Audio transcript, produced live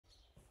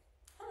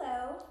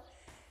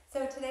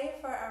So today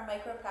for our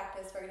micro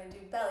practice, we're going to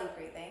do belly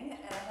breathing,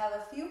 and I have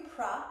a few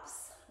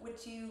props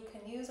which you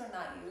can use or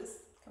not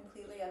use,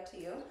 completely up to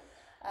you.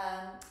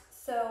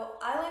 So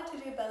I like to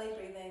do belly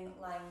breathing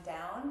lying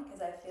down because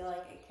I feel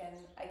like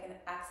I can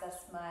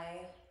access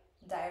my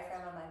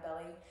diaphragm on my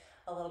belly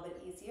a little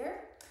bit easier.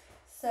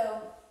 So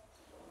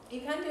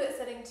you can do it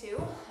sitting too,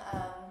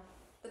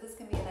 but this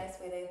can be a nice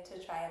way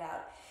to try it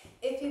out.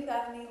 If you've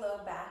got any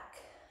low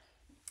back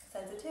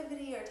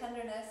sensitivity or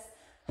tenderness,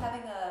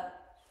 having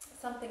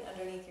something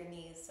underneath your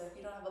knees. So if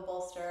you don't have a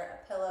bolster,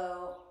 a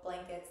pillow,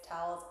 blankets,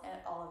 towels, and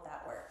all of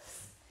that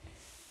works.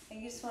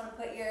 And you just want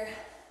to put your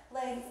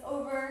legs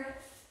over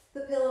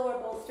the pillow or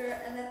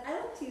bolster, and then I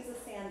like to use a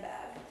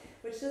sandbag,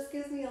 which just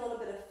gives me a little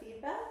bit of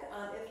feedback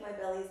on if my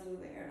belly's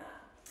moving or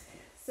not.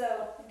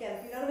 So again,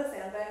 if you don't have a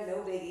sandbag, no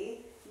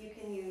biggie. You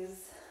can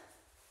use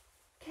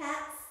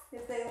cats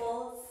if they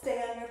will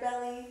stay on your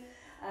belly.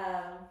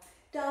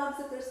 Dogs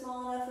if they're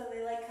small enough and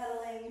they like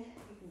cuddling,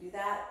 you can do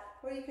that.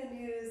 Or you can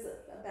use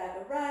a bag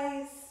of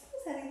rice,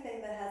 just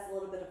anything that has a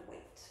little bit of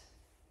weight.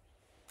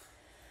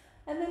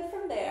 And then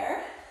from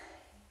there,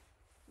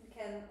 you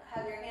can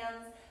have your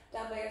hands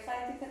down by your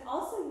sides. You can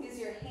also use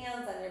your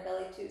hands on your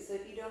belly too. So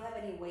if you don't have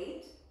any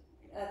weight,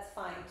 that's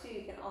fine too.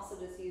 You can also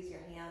just use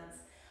your hands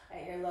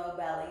at your low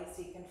belly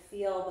so you can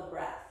feel the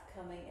breath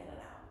coming in and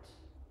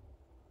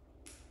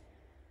out.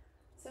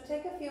 So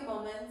take a few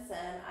moments,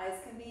 and eyes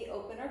can be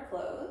open or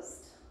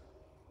closed.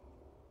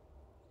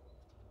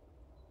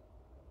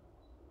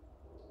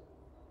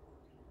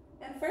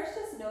 And first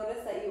just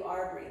notice that you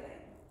are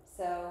breathing.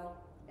 So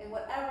in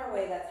whatever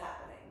way that's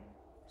happening,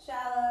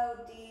 shallow,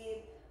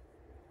 deep,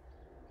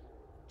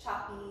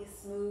 choppy,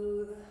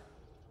 smooth,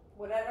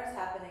 whatever's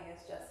happening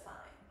is just fine.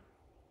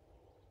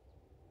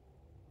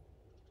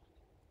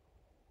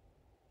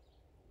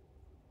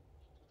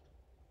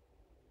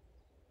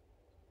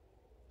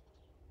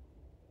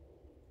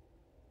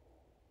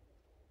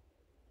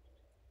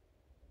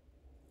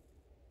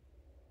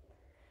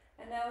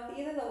 And now with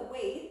either the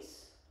weight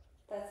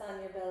that's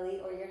on your belly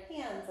or your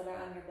hands that are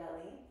on your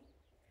belly,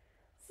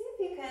 see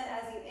if you can,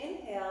 as you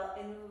inhale,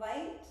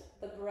 invite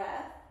the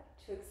breath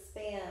to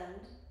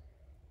expand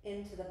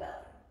into the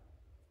belly.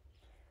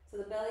 So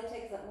the belly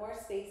takes up more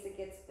space, it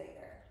gets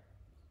bigger.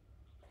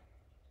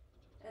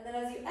 And then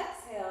as you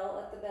exhale,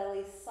 let the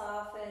belly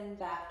soften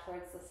back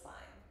towards the spine.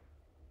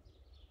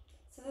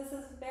 So this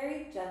is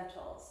very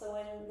gentle. So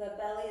when the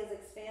belly is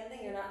expanding,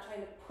 you're not trying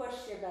to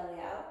push your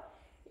belly out.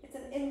 It's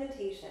an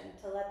invitation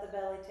to let the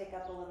belly take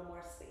up a little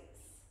more space.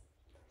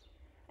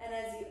 And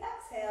as you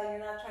exhale, you're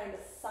not trying to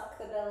suck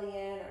the belly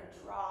in or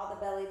draw the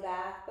belly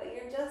back, but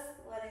you're just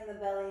letting the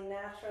belly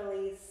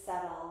naturally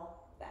settle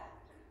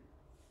back.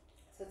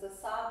 So it's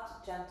a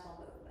soft, gentle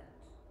movement.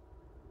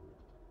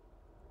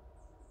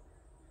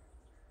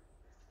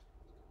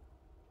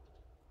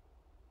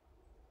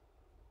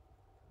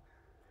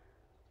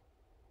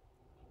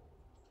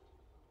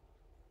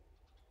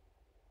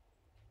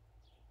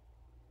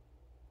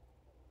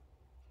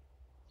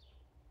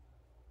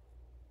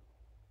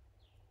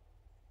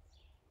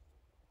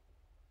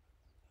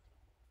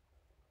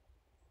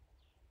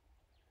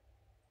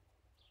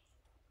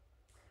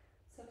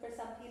 So for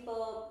some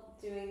people,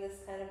 doing this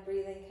kind of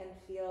breathing can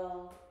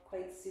feel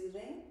quite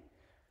soothing.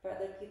 For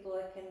other people,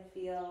 it can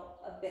feel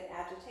a bit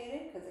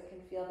agitated because it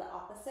can feel the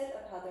opposite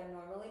of how they're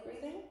normally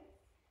breathing.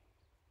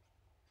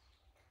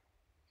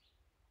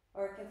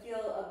 Or it can feel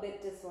a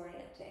bit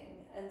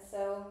disorienting. And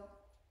so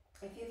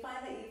if you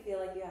find that you feel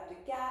like you have to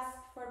gasp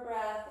for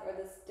breath or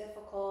this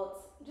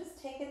difficult, just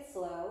take it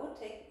slow.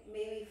 Take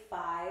maybe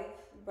 5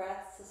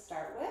 breaths to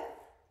start with.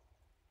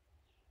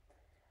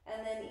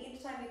 And then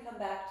each time you come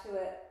back to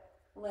it,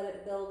 let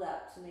it build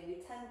up to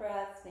maybe 10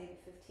 breaths, maybe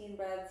 15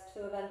 breaths,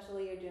 to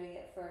eventually you're doing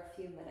it for a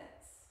few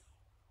minutes.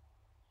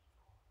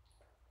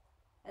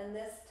 And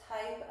this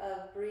type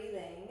of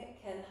breathing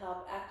can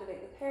help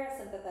activate the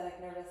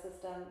parasympathetic nervous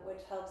system,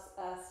 which helps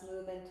us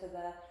move into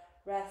the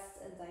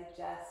rest and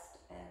digest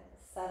and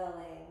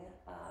settling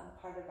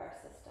part of our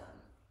system.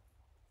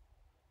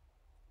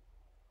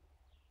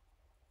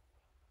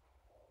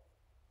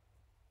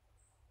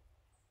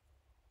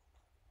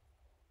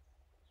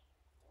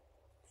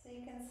 So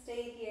you can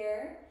stay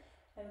here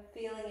and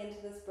feeling into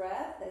this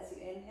breath. As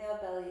you inhale,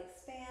 belly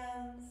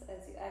expands.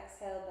 As you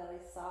exhale, belly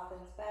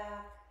softens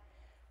back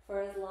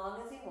for as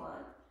long as you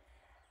want.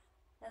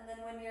 And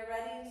then when you're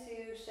ready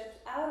to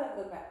shift out of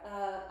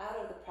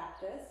the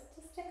practice,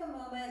 just take a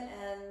moment,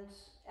 and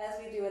as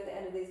we do at the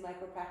end of these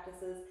micro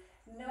practices,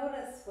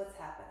 notice what's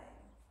happening.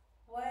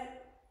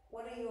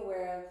 What are you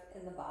aware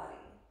of in the body?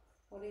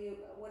 What are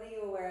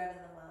you aware of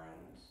in the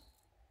mind?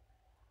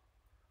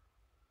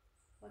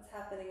 What's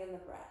happening in the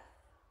breath?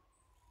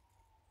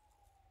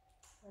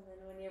 And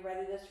then when you're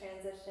ready to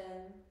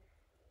transition,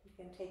 you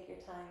can take your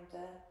time to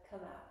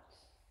come out.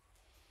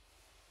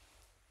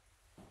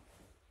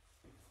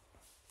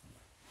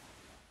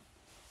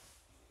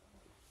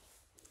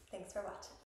 Thanks for watching.